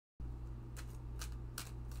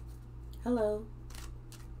Hello,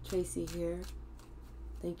 Tracy here.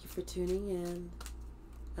 Thank you for tuning in.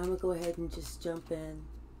 I'm going to go ahead and just jump in.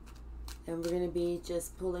 And we're going to be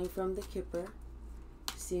just pulling from the Kipper,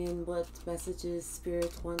 seeing what messages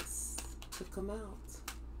Spirit wants to come out.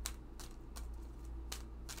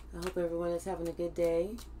 I hope everyone is having a good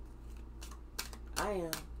day. I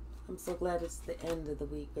am. I'm so glad it's the end of the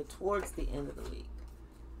week, or towards the end of the week.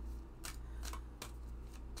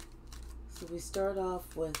 So we start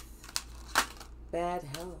off with bad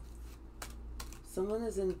health. Someone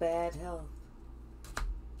is in bad health.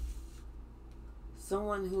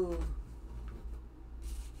 Someone who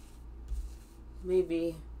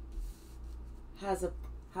maybe has a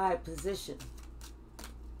high position.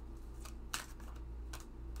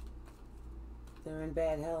 They're in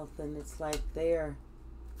bad health, and it's like they're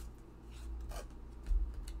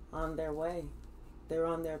on their way. They're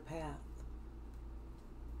on their path.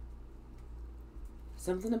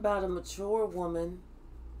 Something about a mature woman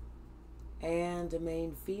and a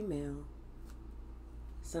main female.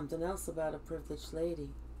 Something else about a privileged lady.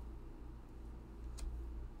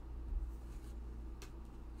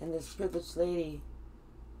 And this privileged lady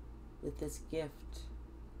with this gift.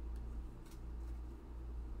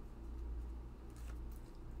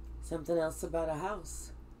 Something else about a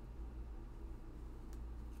house.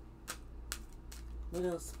 What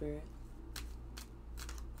else, Spirit?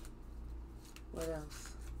 What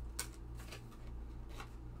else?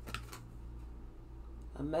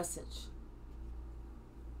 A message.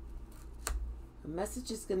 A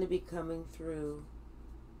message is going to be coming through.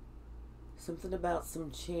 Something about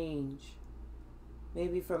some change.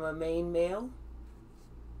 Maybe from a main male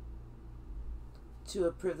to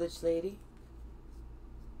a privileged lady.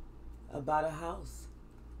 About a house.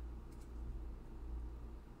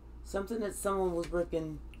 Something that someone was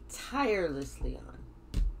working tirelessly on.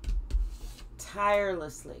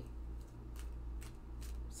 Tirelessly.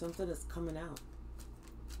 Something is coming out.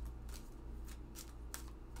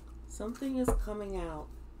 Something is coming out.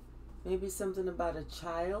 Maybe something about a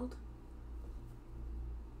child.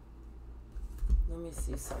 Let me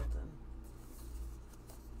see something.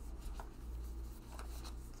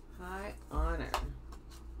 High honor.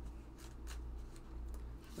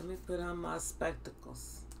 Let me put on my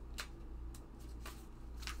spectacles.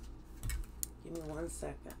 Give me 1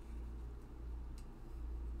 second.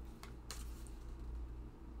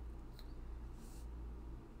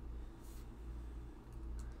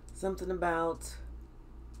 Something about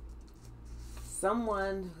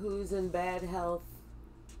someone who's in bad health,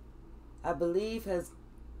 I believe has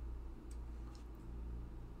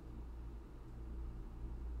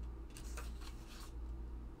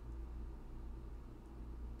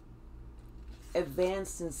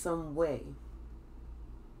advanced in some way.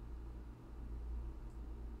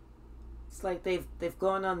 It's like they've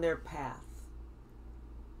gone on their path.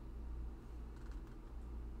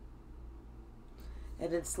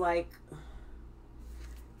 And it's like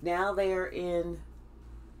now they are in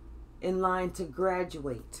line to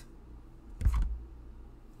graduate.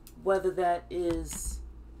 Whether that is,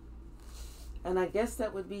 and I guess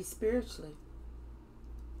that would be spiritually,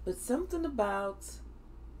 but something about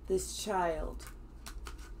this child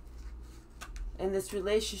and this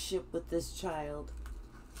relationship with this child,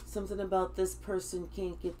 something about this person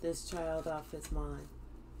can't get this child off his mind.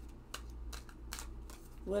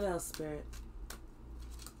 What else, Spirit?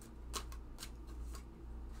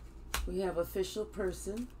 We have official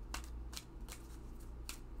person.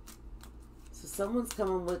 So someone's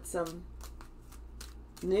coming with some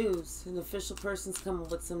news. An official person's coming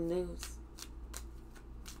with some news.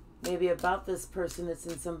 Maybe about this person that's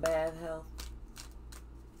in some bad health.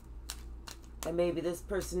 And maybe this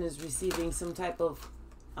person is receiving some type of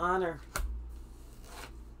honor.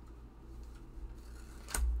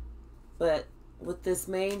 But with this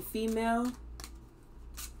main female,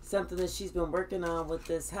 something that she's been working on with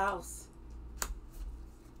this house.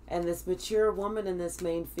 And this mature woman and this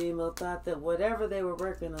main female thought that whatever they were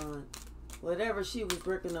working on, whatever she was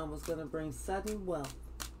working on was going to bring sudden wealth.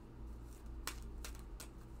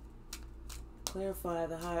 Clarify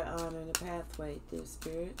the high honor and the pathway, dear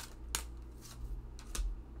Spirit.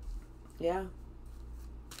 Yeah.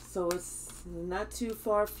 So it's not too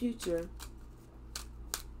far future.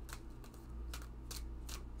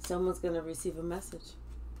 Someone's going to receive a message.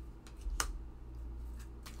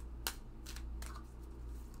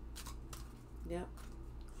 Yep.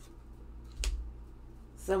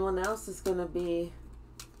 Someone else is going to be,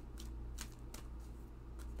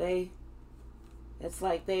 it's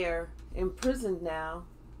like they are imprisoned now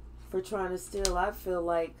for trying to steal. I feel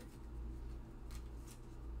like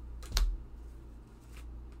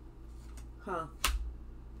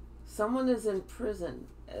Someone is in prison,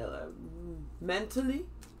 mentally,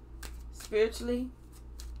 spiritually,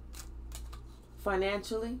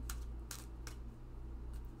 financially.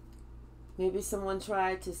 Maybe someone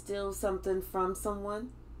tried to steal something from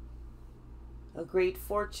someone, a great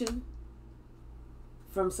fortune,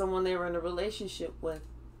 from someone they were in a relationship with,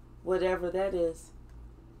 whatever that is.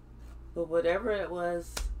 But whatever it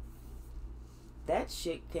was, that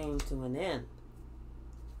shit came to an end.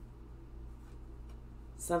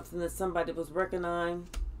 Something that somebody was working on.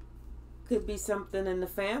 Could be something in the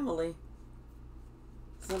family.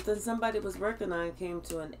 Something somebody was working on came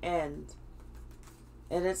to an end.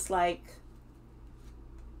 And it's like,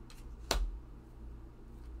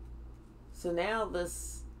 so now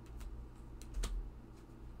this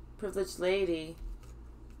privileged lady,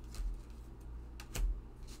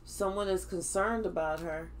 someone is concerned about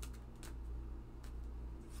her.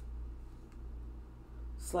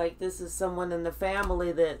 It's like this is someone in the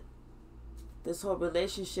family that this whole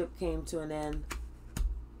relationship came to an end.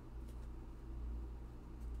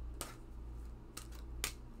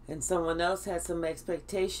 And someone else had some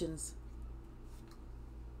expectations.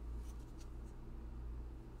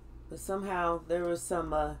 But somehow there was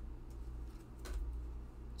some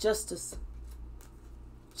justice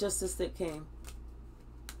that came.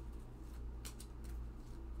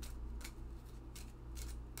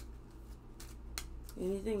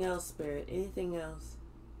 Anything else, Spirit? Anything else?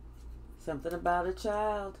 Something about a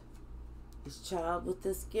child. This child with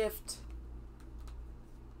this gift.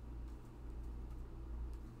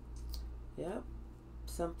 Yep.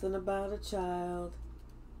 Something about a child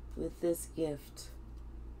with this gift.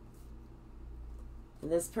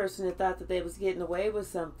 And this person that thought that they was getting away with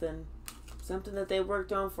something that they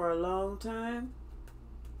worked on for a long time.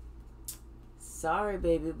 Sorry,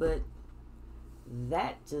 baby, but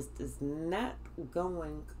that just is not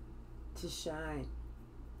going to shine.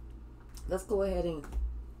 Let's go ahead and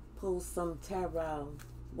pull some tarot.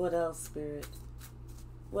 What else, Spirit?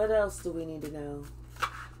 What else do we need to know?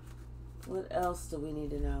 What else do we need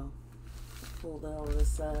to know? Pull all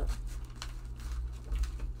this up.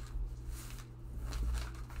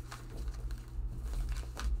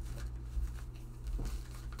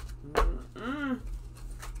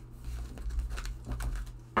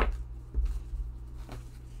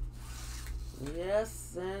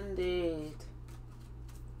 Yes, indeed.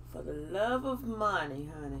 For the love of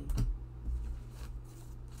money, honey.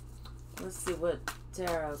 Let's see what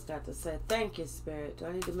Tarot's got to say. Thank you, Spirit. Do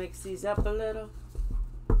I need to mix these up a little?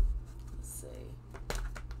 Let's see.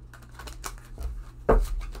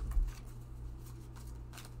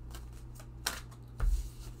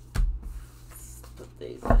 Let's put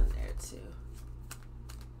these in there too.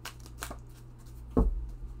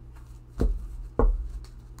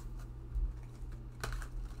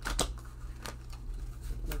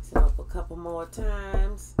 Mix it up a couple more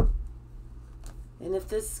times. And if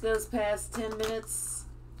this goes past 10 minutes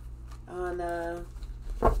on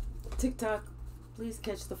TikTok, please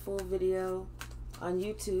catch the full video on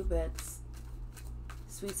YouTube at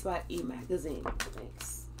Sweet Spot E-Magazine.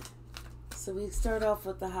 Thanks. So we start off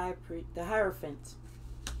with the Hierophant.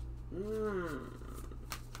 I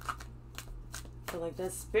feel like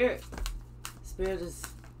that's Spirit. Spirit is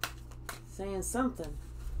saying something.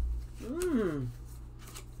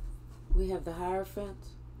 We have the Hierophant.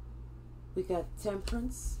 We got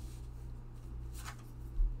Temperance.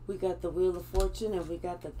 We got the Wheel of Fortune, and we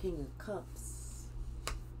got the King of Cups.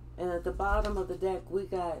 And at the bottom of the deck, we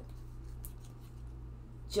got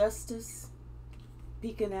Justice.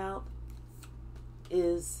 Peeking out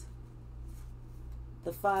is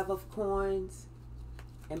the Five of Coins,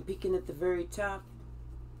 and peeking at the very top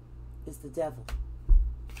is the Devil.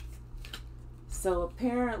 So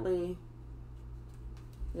apparently,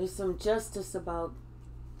 there's some justice about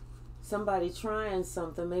somebody trying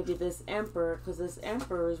something. Maybe this Emperor, because this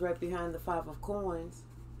Emperor is right behind the Five of Coins.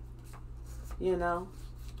 You know,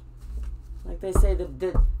 like they say,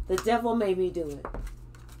 the devil made me do it.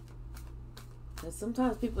 And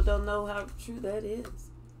sometimes people don't know how true that is.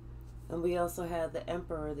 And we also have the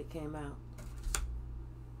Emperor that came out.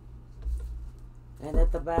 And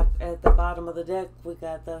at the bottom of the deck, we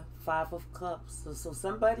got the Five of Cups. So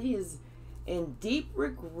somebody is in deep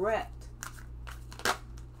regret.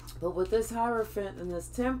 But with this Hierophant and this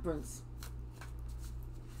Temperance,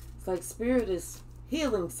 it's like Spirit is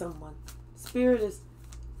healing someone. Spirit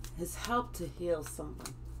has helped to heal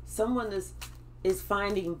someone. Someone is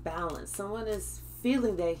finding balance. Someone is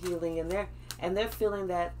feeling that healing, and they're feeling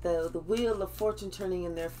that the Wheel of Fortune turning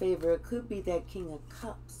in their favor. It could be that King of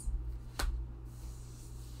Cups.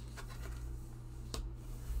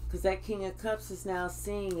 Because that King of Cups is now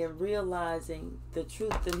seeing and realizing the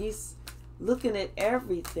truth. And he's looking at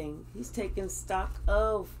everything. He's taking stock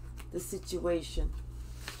of the situation.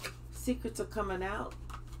 Secrets are coming out.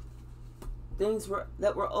 Things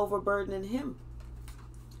that were overburdening him.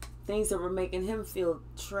 Things that were making him feel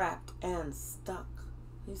trapped and stuck.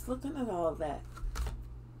 He's looking at all that.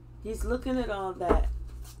 He's looking at all that.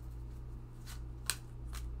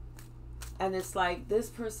 And it's like this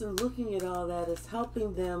person looking at all that is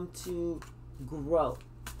helping them to grow.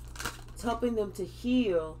 It's helping them to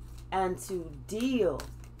heal and to deal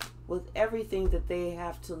with everything that they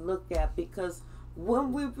have to look at. Because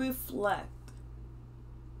when we reflect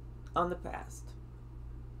on the past,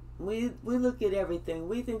 we look at everything.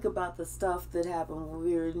 We think about the stuff that happened when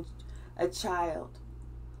we were a child.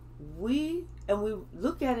 We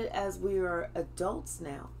look at it as we are adults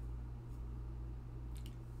now.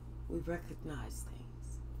 We recognize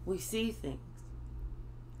things. We see things.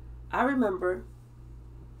 I remember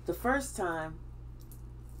the first time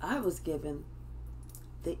I was given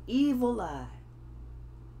the evil eye.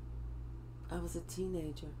 I was a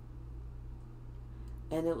teenager.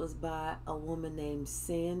 And it was by a woman named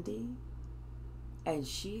Sandy. And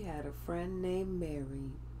she had a friend named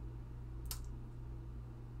Mary.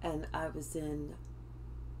 And I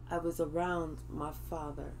was around my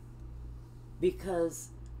father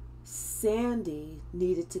because Sandy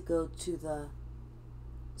needed to go to the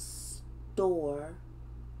store,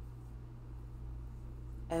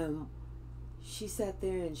 and she sat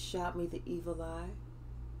there and shot me the evil eye.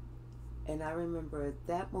 And I remember at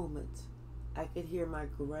that moment I could hear my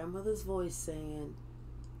grandmother's voice saying,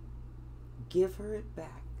 "Give her it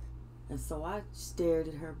back." And so I stared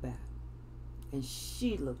at her back, and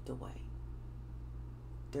she looked away.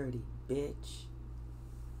 Dirty bitch.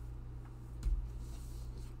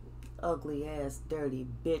 Ugly ass dirty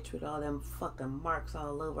bitch with all them fucking marks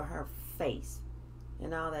all over her face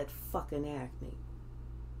and all that fucking acne.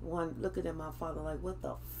 One looking at my father like, what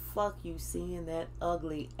the fuck you seeing that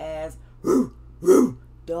ugly ass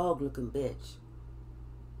dog looking bitch?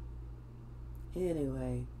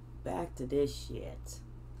 Anyway, back to this shit.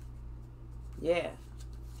 Yeah.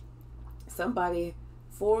 Somebody,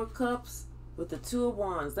 4 cups with the 2 of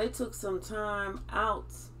wands. They took some time out.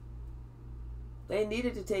 They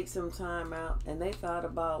needed to take some time out, and they thought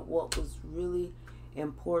about what was really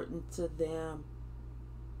important to them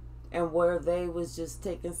and where they was just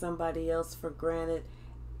taking somebody else for granted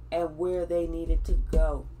and where they needed to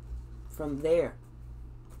go from there.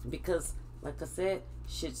 Because, like I said,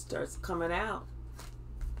 shit starts coming out.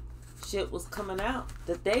 Shit was coming out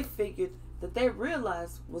that they figured, that they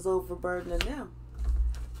realized was overburdening them.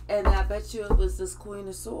 And I bet you it was this Queen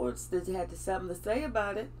of Swords that had something to say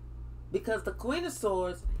about it. Because the Queen of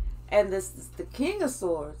Swords and the King of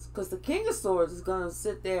Swords, because the King of Swords is going to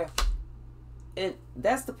sit there, and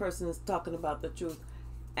that's the person that's talking about the truth.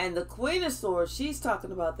 And the Queen of Swords, she's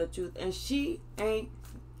talking about the truth, and she ain't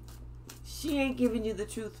giving you the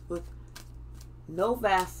truth with no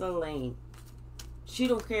Vaseline. She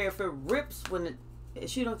don't care if it rips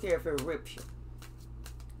she don't care if it rips you.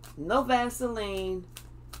 No Vaseline,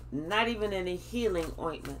 not even any healing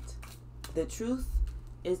ointment. The truth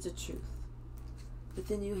is the truth. But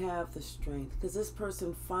then you have the strength, because this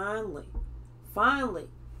person finally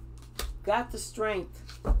got the strength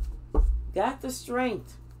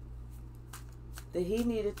that he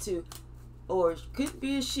needed to, or it could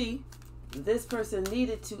be a she, this person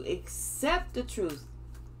needed to accept the truth.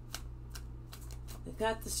 They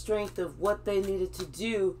got the strength of what they needed to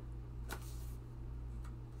do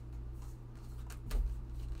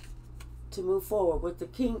to move forward. With the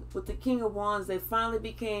King of Wands, they finally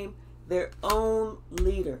became their own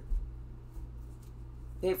leader.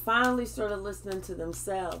 They finally started listening to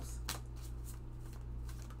themselves.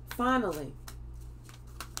 Finally.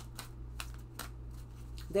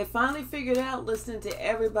 They finally figured out listening to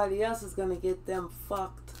everybody else is going to get them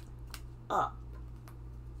fucked up.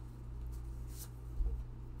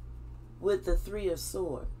 With the 3 of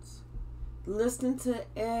Swords. Listening to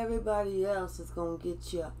everybody else is going to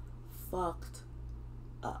get you fucked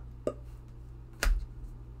up.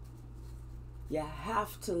 You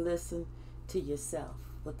have to listen to yourself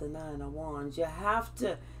with the 9 of Wands. You have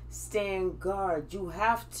to stand guard. You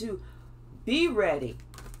have to be ready.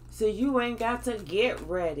 So you ain't got to get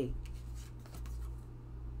ready.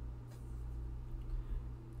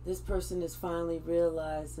 This person is finally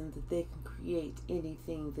realizing that they can create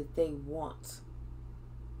anything that they want.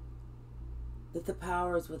 That the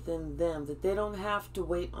power is within them. That they don't have to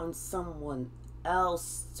wait on someone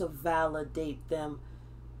else to validate them.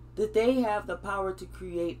 That they have the power to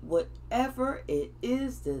create whatever it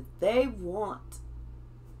is that they want.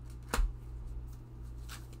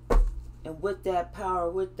 And with that power,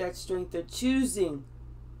 with that strength, they're choosing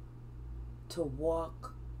to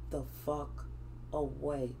walk the fuck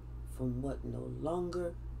away from what no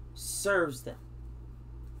longer serves them.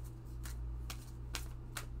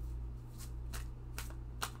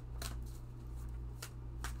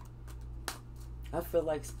 I feel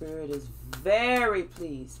like Spirit is very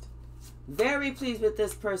pleased with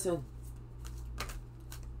this person.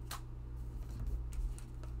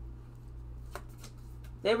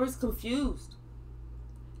 They were confused.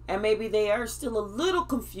 And maybe they are still a little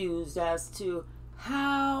confused as to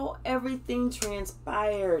how everything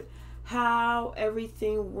transpired, how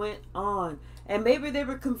everything went on. And maybe they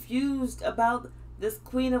were confused about this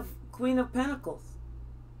Queen of Pentacles.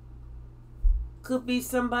 Could be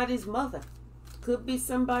somebody's mother. Could be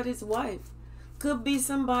somebody's wife. Could be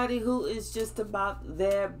somebody who is just about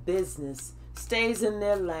their business, stays in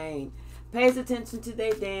their lane, pays attention to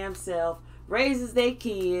their damn self, raises their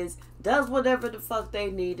kids, does whatever the fuck they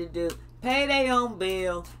need to do, pay their own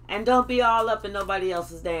bill, and don't be all up in nobody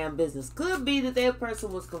else's damn business. Could be that that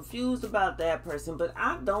person was confused about that person, but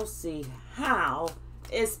I don't see how,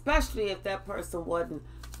 especially if that person wasn't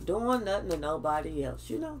doing nothing to nobody else,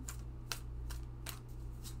 you know?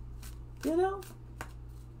 You know?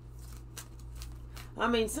 I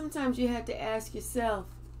mean, sometimes you have to ask yourself,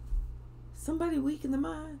 somebody weak in the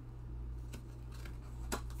mind?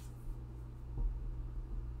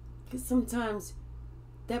 Because sometimes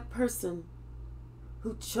that person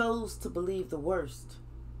who chose to believe the worst,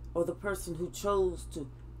 or the person who chose to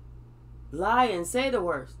lie and say the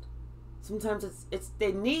worst, sometimes it's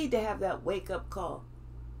they need to have that wake-up call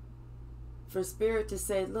for Spirit to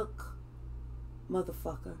say, look,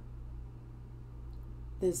 motherfucker,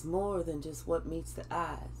 there's more than just what meets the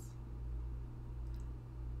eyes.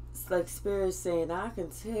 It's like Spirit saying, I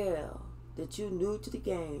can tell that you new to the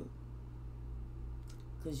game,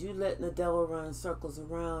 because you letting the devil run circles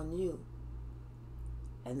around you.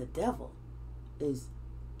 And the devil is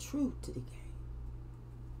true to the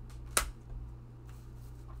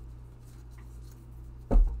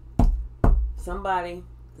game. Somebody,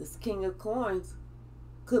 this King of Coins,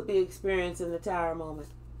 could be experiencing the Tower moment.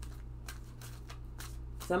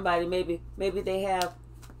 Somebody, maybe they have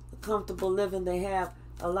a comfortable living, they have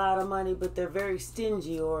a lot of money, but they're very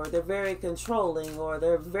stingy, or they're very controlling, or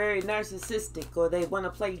they're very narcissistic, or they want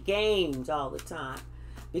to play games all the time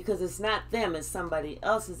because it's not them, it's somebody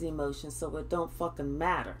else's emotions, so it don't fucking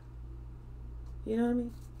matter. You know what I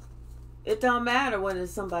mean? It don't matter when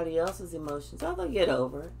it's somebody else's emotions. Oh, they'll get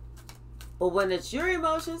over it. But when it's your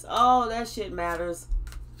emotions, oh, that shit matters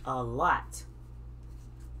a lot.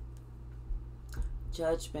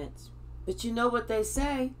 Judgment. But you know what they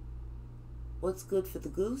say? What's good for the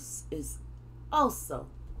goose is also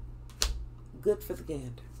good for the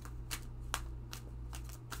gander.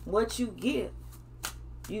 What you give,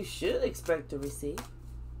 you should expect to receive.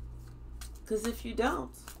 Because if you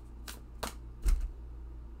don't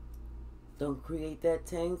create that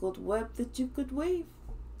tangled web that you could weave.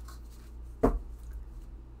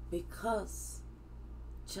 Because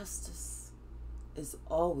justice is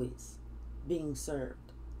always being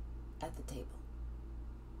served at the table.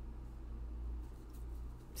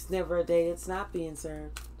 It's never a day it's not being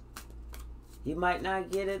served. You might not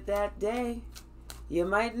get it that day. You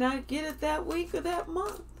might not get it that week or that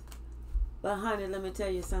month. But honey, let me tell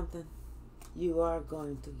you something. You are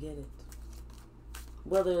going to get it.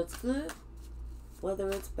 Whether it's good, whether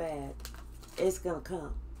it's bad, it's going to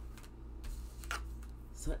come.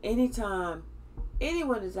 So anytime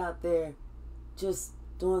anyone is out there just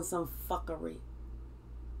doing some fuckery,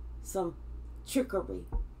 some trickery,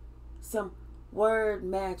 some word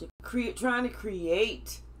magic, trying to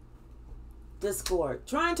create discord,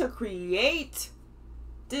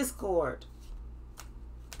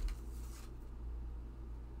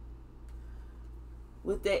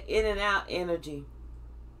 with that in and out energy,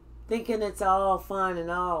 thinking it's all fun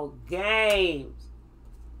and all games,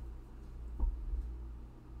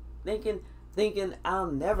 thinking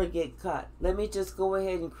I'll never get caught. Let me just go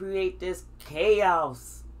ahead and create this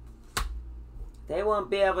chaos. They won't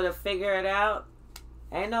be able to figure it out.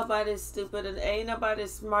 Ain't nobody stupid and ain't nobody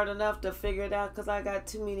smart enough to figure it out because I got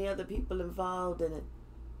too many other people involved in it.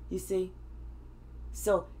 You see?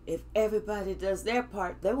 So if everybody does their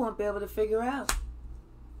part, they won't be able to figure out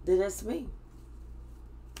that it's me.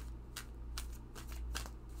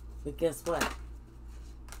 But guess what?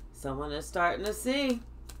 Someone is starting to see.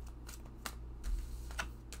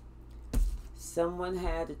 Someone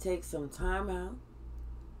had to take some time out.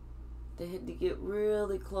 They had to get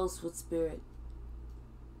really close with Spirit.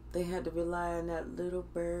 They had to rely on that little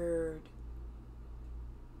bird.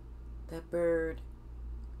 That bird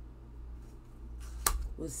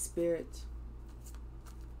with Spirit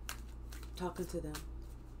talking to them,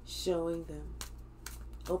 showing them,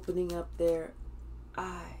 opening up their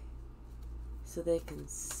eye so they can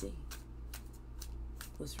see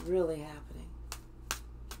what's really happening,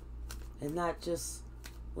 and not just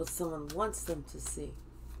what someone wants them to see.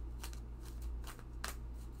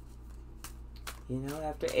 You know,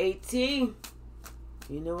 after 18,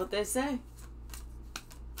 you know what they say.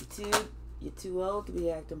 You're too old to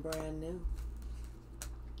be acting brand new.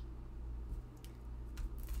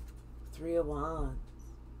 3 of Wands.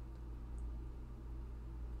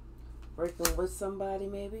 Working with somebody,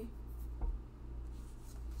 maybe.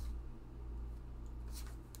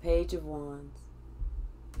 Page of Wands.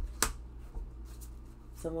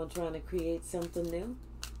 Someone trying to create something new.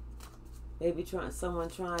 Maybe someone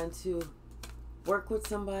trying to work with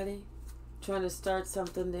somebody, trying to start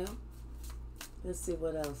something new. Let's see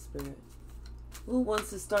what else, Spirit. Who wants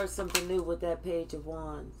to start something new with that Page of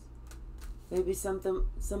Wands? Maybe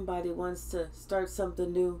somebody wants to start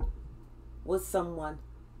something new with someone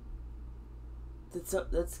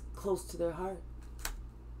that's close to their heart.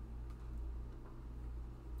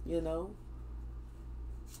 You know?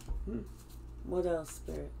 What else,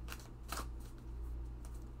 Spirit?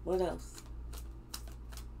 What else?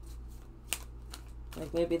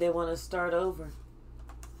 Like maybe they want to start over.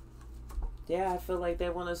 Yeah, I feel like they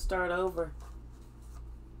want to start over.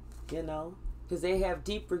 You know? Because they have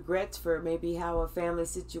deep regrets for maybe how a family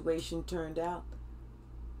situation turned out.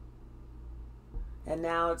 And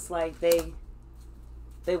now it's like they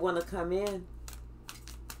want to come in.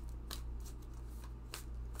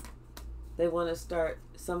 They want to start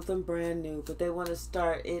something brand new, but they want to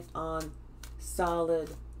start it on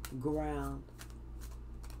solid ground.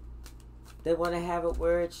 They want to have it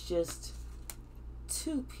where it's just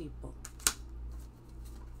 2 people.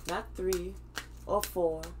 Not 3 or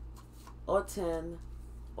 4 or 10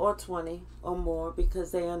 or 20 or more,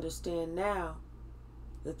 because they understand now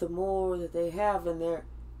that the more that they have in their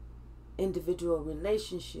individual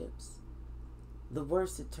relationships, the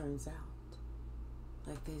worse it turns out.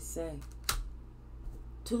 Like they say,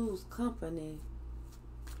 2's company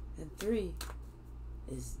and 3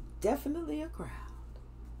 is definitely a crowd.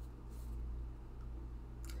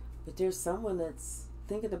 But there's someone that's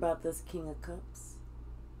thinking about this King of Cups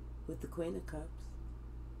with the Queen of Cups.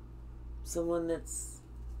 Someone that's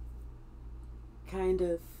kind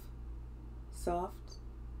of soft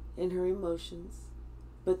in her emotions,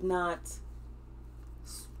 but not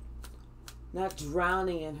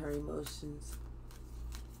drowning in her emotions.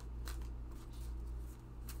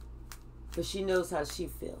 But she knows how she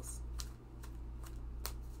feels.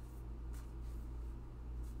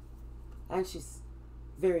 And she's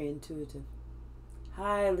very intuitive.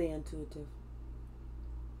 Highly intuitive.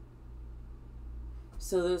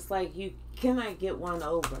 So there's like, you cannot get one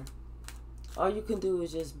over. All you can do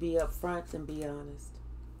is just be upfront and be honest.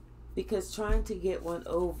 Because trying to get one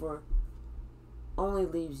over only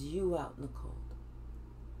leaves you out in the cold.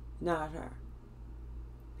 Not her.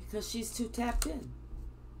 Because she's too tapped in.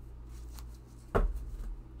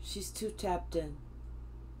 She's too tapped in.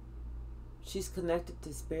 She's connected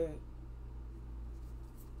to Spirit.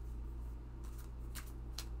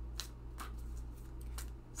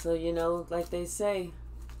 So, you know, like they say,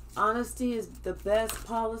 honesty is the best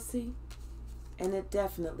policy, and it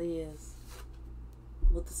definitely is.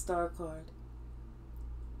 With the Star card.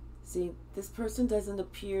 See, this person doesn't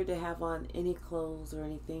appear to have on any clothes or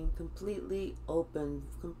anything. Completely open,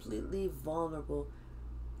 completely vulnerable,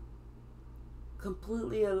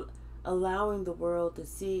 completely allowing the world to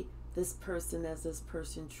see this person as this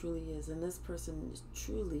person truly is. And this person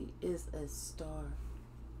truly is a star.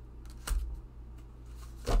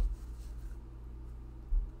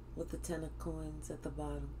 With the 10 of coins at the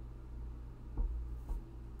bottom.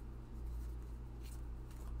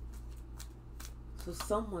 So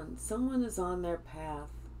someone is on their path.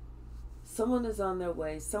 Someone is on their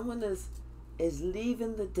way. Someone is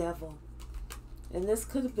leaving the devil. And this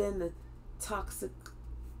could have been a toxic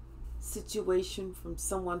situation from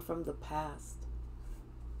someone from the past.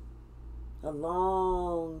 A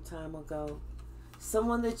long time ago.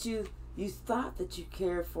 Someone that you thought that you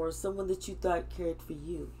cared for. Someone that you thought cared for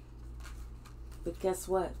you. But guess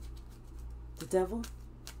what? The devil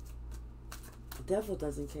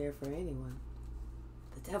doesn't care for anyone.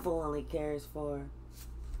 The devil only cares for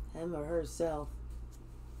him or herself.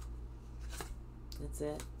 That's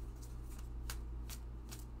it.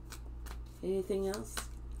 Anything else?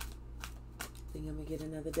 Think I'm going to get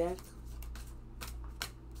another deck?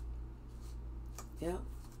 Yeah.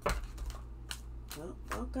 Oh,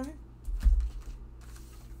 okay.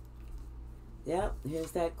 Yep,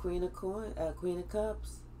 here's that Queen of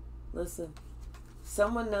Cups. Listen,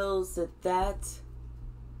 someone knows that that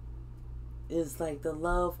is like the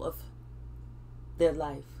love of their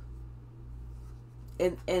life.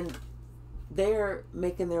 And they're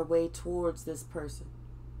making their way towards this person.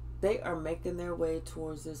 They are making their way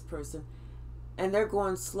towards this person. And they're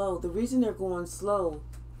going slow. The reason they're going slow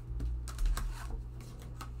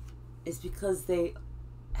is because they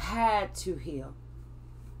had to heal.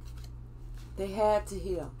 They had to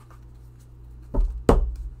heal.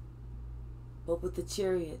 But with the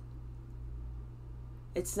Chariot,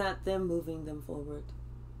 it's not them moving them forward.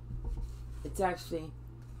 It's actually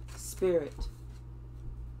Spirit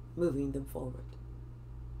moving them forward.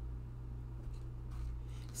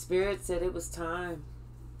 Spirit said it was time.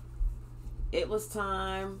 It was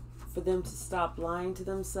time for them to stop lying to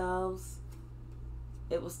themselves.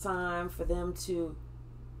 It was time for them to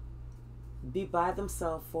be by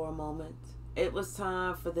themselves for a moment. It was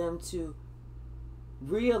time for them to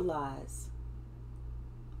realize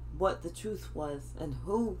what the truth was and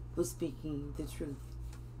who was speaking the truth.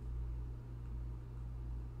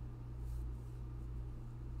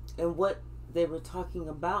 And what they were talking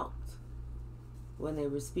about when they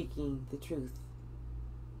were speaking the truth.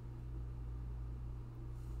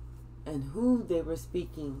 And who they were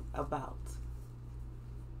speaking about.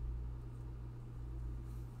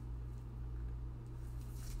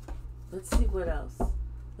 Let's see what else.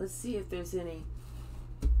 Let's see if there's any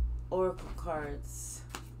oracle cards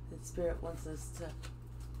that Spirit wants us to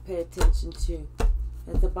pay attention to.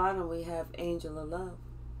 At the bottom we have Angel of Love.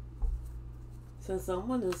 So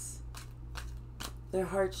someone is, their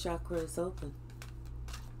heart chakra is open.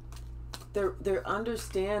 They're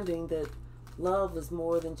understanding that love is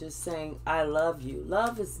more than just saying, I love you.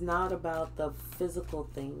 Love is not about the physical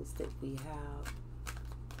things that we have.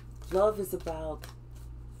 Love is about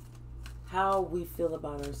how we feel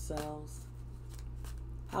about ourselves,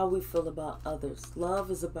 how we feel about others. Love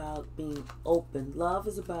is about being open. Love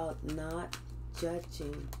is about not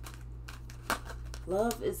judging.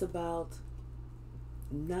 Love is about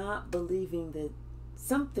not believing that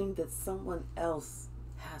something that someone else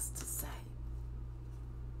has to say.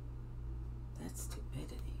 That's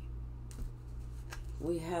stupidity.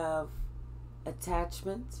 We have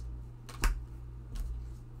attachment,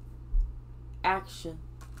 action,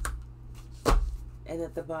 and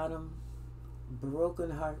at the bottom,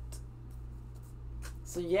 broken heart.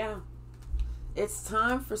 So yeah, it's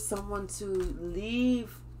time for someone to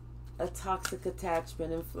leave a toxic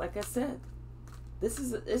attachment. And like I said,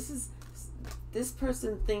 this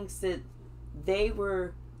person thinks that they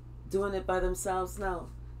were doing it by themselves. No.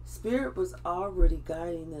 Spirit was already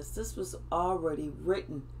guiding this. This was already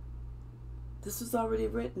written. This was already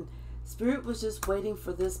written. Spirit was just waiting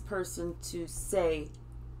for this person to say,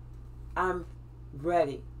 I'm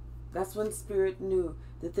ready. That's when Spirit knew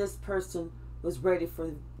that this person was ready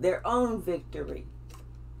for their own victory.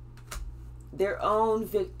 Their own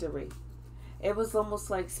victory. It was almost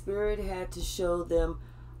like Spirit had to show them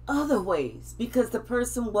other ways because the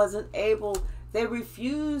person wasn't able, they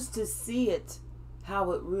refused to see it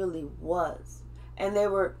how it really was. And they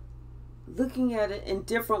were looking at it in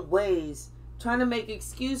different ways, trying to make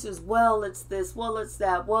excuses. Well, it's this, well, it's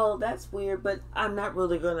that, well, that's weird, but I'm not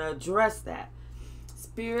really going to address that.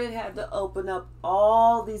 Spirit had to open up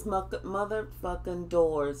all these motherfucking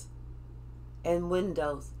doors and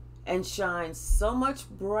windows and shine so much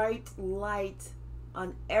bright light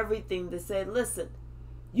on everything that said, listen,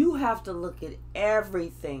 you have to look at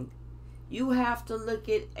everything. You have to look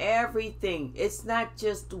at everything. It's not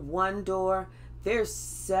just one door. There's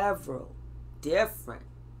several different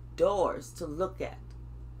doors to look at.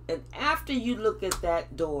 And after you look at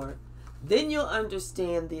that door, then you'll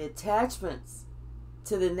understand the attachments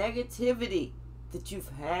to the negativity that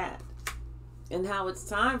you've had and how it's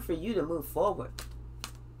time for you to move forward.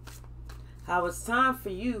 How it's time for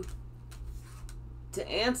you to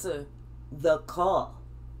answer the call.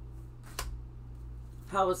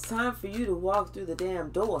 How it's time for you to walk through the damn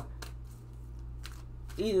door.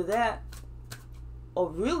 Either that or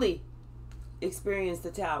really experience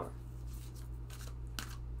the tower.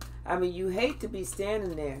 I mean, you hate to be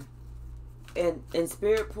standing there and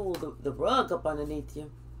Spirit pull the rug up underneath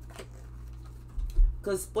you.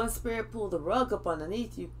 Because when Spirit pull the rug up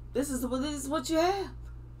underneath you, this is what you have.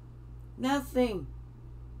 Nothing.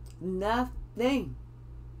 Nothing.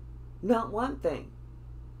 Not one thing.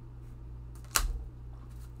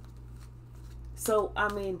 So,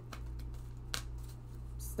 I mean,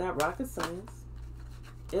 it's not rocket science.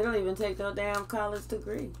 It don't even take no damn college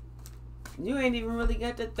degree. You ain't even really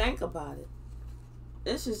got to think about it.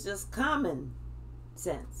 This is just common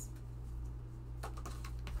sense.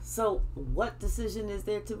 So what decision is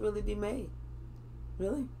there to really be made?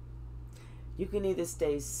 Really? You can either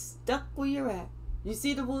stay stuck where you're at. You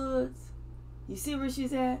see the woods? You see where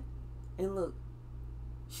she's at? And look,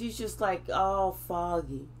 she's just like all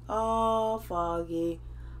foggy. All foggy.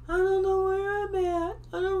 I don't know where I'm at.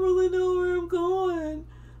 I don't really know where I'm going.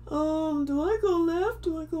 Do I go left?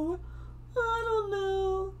 Do I go right? I don't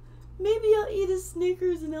know. Maybe I'll eat a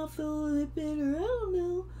Snickers and I'll feel a little better. I don't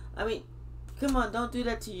know. I mean, come on, don't do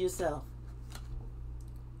that to yourself.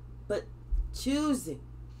 But choosing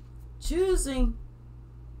to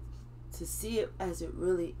see it as it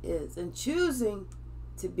really is, and choosing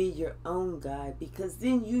to be your own guide, because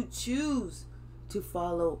then you choose to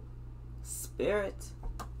follow spirit,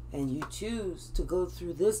 and you choose to go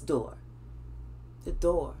through this door, the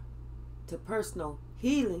door to personal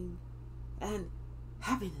healing and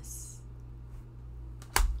happiness.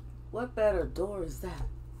 What better door is that?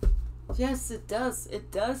 Yes, it does.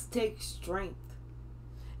 It does take strength.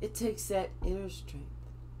 It takes that inner strength.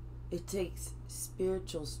 It takes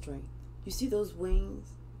spiritual strength. You see those wings?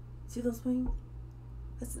 See those wings?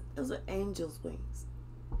 Those are angels' wings.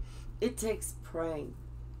 It takes praying.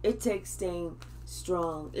 It takes staying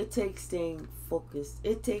strong. It takes staying focused.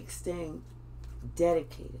 It takes staying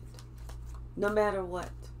dedicated. No matter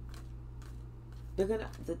what.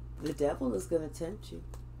 The devil is gonna tempt you.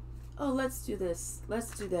 Oh, let's do this.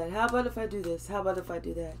 Let's do that. How about if I do this? How about if I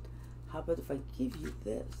do that? How about if I give you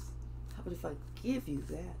this? How about if I give you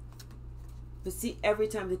that? But see, every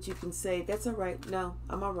time that you can say, that's all right. No,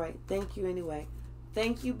 I'm all right. Thank you anyway.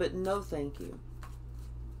 Thank you, but no thank you.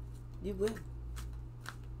 You win.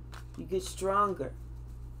 You get stronger.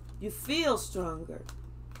 You feel stronger.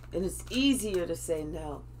 And it's easier to say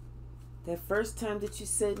no. That first time that you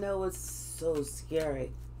say no is so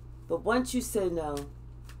scary. But once you say no,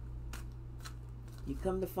 you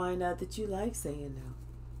come to find out that you like saying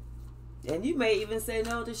no. And you may even say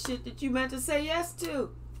no to shit that you meant to say yes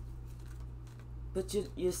to. But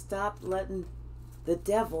you stop letting the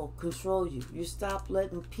devil control you. You stop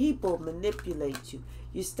letting people manipulate you.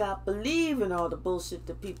 You stop believing all the bullshit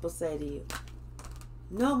that people say to you.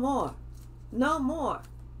 No more. No more.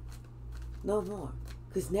 No more.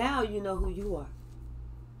 Because now you know who you are.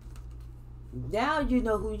 Now you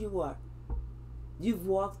know who you are. You've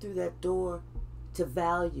walked through that door to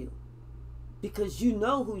value. Because you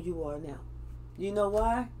know who you are now. You know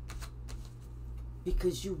why?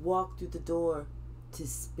 Because you walked through the door to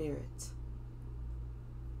spirit.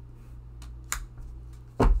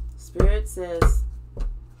 Spirit says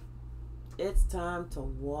it's time to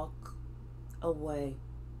walk away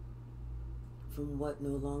from what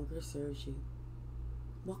no longer serves you.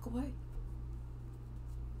 Walk away.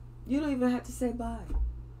 You don't even have to say bye.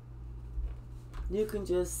 You can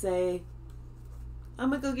just say,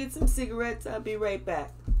 I'm going to go get some cigarettes. I'll be right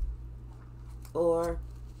back. Or,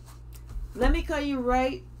 let me call you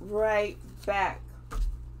right back.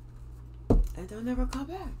 And don't ever call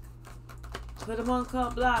back. Put them on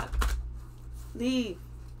call block. Leave.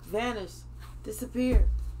 Vanish. Disappear.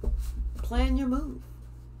 Plan your move.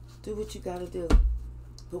 Do what you got to do.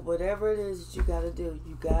 But whatever it is that you got to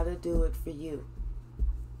do it for you.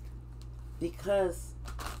 Because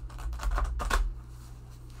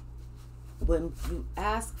when you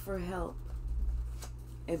ask for help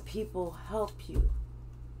and people help you,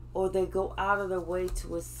 or they go out of their way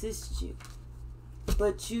to assist you,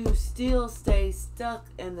 but you still stay stuck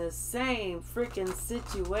in the same freaking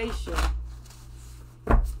situation,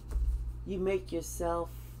 you make yourself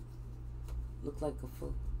look like a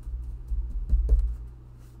fool.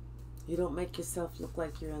 You don't make yourself look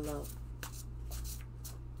like you're in love.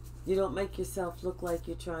 You don't make yourself look like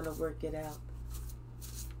you're trying to work it out.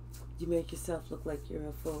 You make yourself look like you're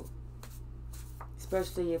a fool.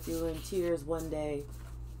 Especially if you're in tears one day,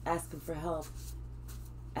 asking for help,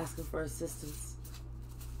 asking for assistance,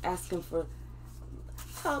 asking for,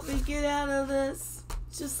 help me get out of this.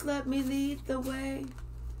 Just let me lead the way.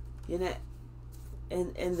 You know,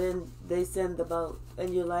 and then they send the boat,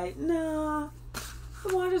 and you're like, nah,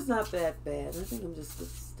 the water's not that bad. I think I'm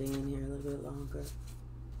just staying here a little bit longer.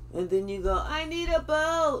 And then you go, I need a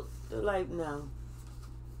boat. They're like, no.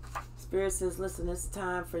 Spirit says, listen, it's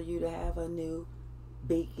time for you to have a new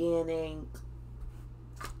beginning.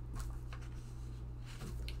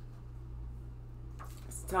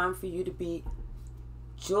 It's time for you to be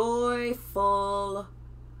joyful.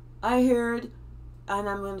 I heard, and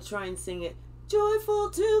I'm going to try and sing it, joyful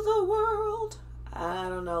to the world. I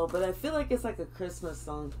don't know, but I feel like it's like a Christmas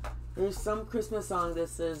song. There's some Christmas song that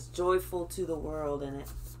says joyful to the world in it.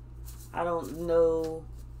 I don't know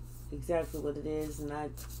exactly what it is, and I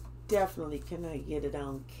definitely cannot get it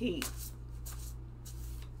on key.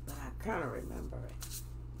 kind of remember it.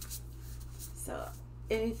 So,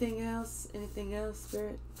 anything else? Anything else,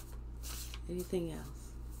 Spirit? Anything else?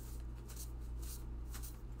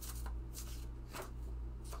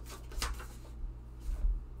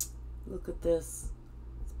 Look at this.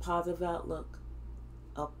 It's positive outlook.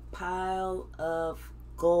 A pile of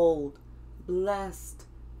gold. Blessed.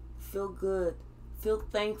 Feel good. Feel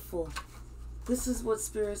thankful. This is what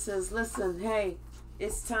Spirit says. Listen, hey,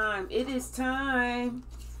 it's time. It is time.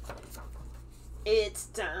 It's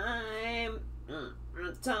time.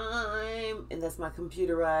 Time. And that's my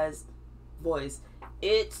computerized voice.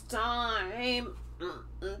 It's time.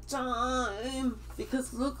 Time.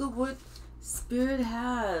 Because look at what Spirit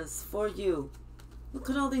has for you. Look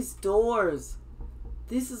at all these doors.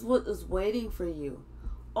 This is what is waiting for you.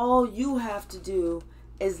 All you have to do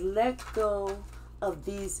is let go of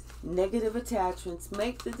these negative attachments.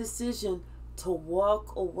 Make the decision to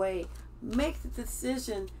walk away. Make the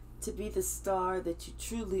decision to be the star that you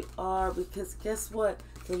truly are. Because guess what?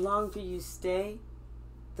 The longer you stay,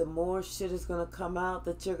 the more shit is going to come out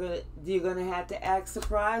that you're gonna have to act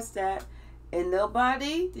surprised at. And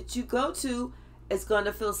nobody that you go to is going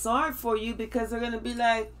to feel sorry for you, because they're going to be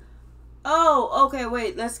like, oh, okay,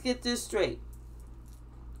 wait, let's get this straight.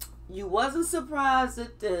 You wasn't surprised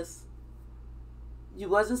at this. You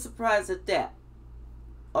wasn't surprised at that.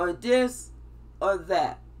 Or this or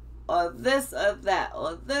that. Or this or that.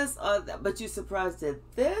 Or this or that. But you surprised at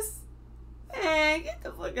this? Man, get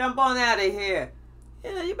the fuck on out of here.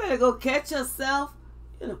 You know, you better go catch yourself.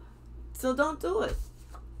 You know, so don't do it.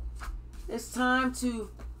 It's time to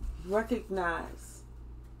recognize.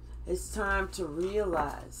 It's time to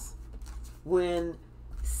realize when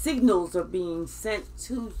signals are being sent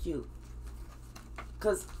to you.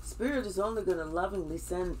 Because Spirit is only going to lovingly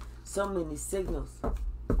send so many signals.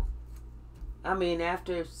 I mean,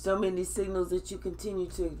 after so many signals that you continue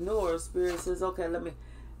to ignore, Spirit says, okay, let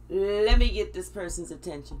me get this person's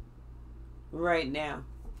attention right now.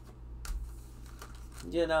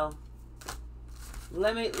 You know,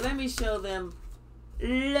 let me show them,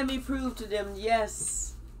 let me prove to them,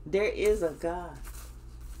 yes, there is a God.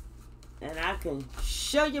 And I can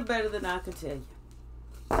show you better than I can tell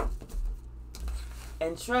you.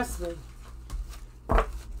 And trust me,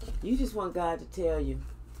 you just want God to tell you.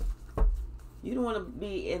 You don't want to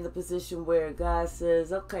be in the position where God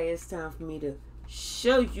says, okay, it's time for me to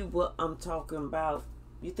show you what I'm talking about.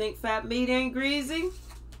 You think fat meat ain't greasy?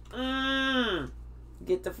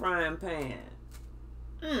 Get the frying pan.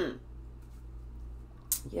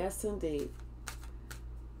 Yes, indeed.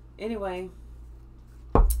 Anyway,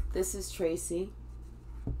 this is Tracy.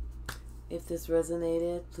 If this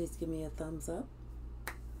resonated, please give me a thumbs up.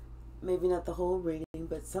 Maybe not the whole reading,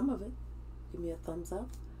 but some of it. Give me a thumbs up.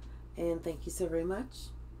 And thank you so very much.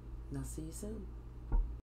 And I'll see you soon.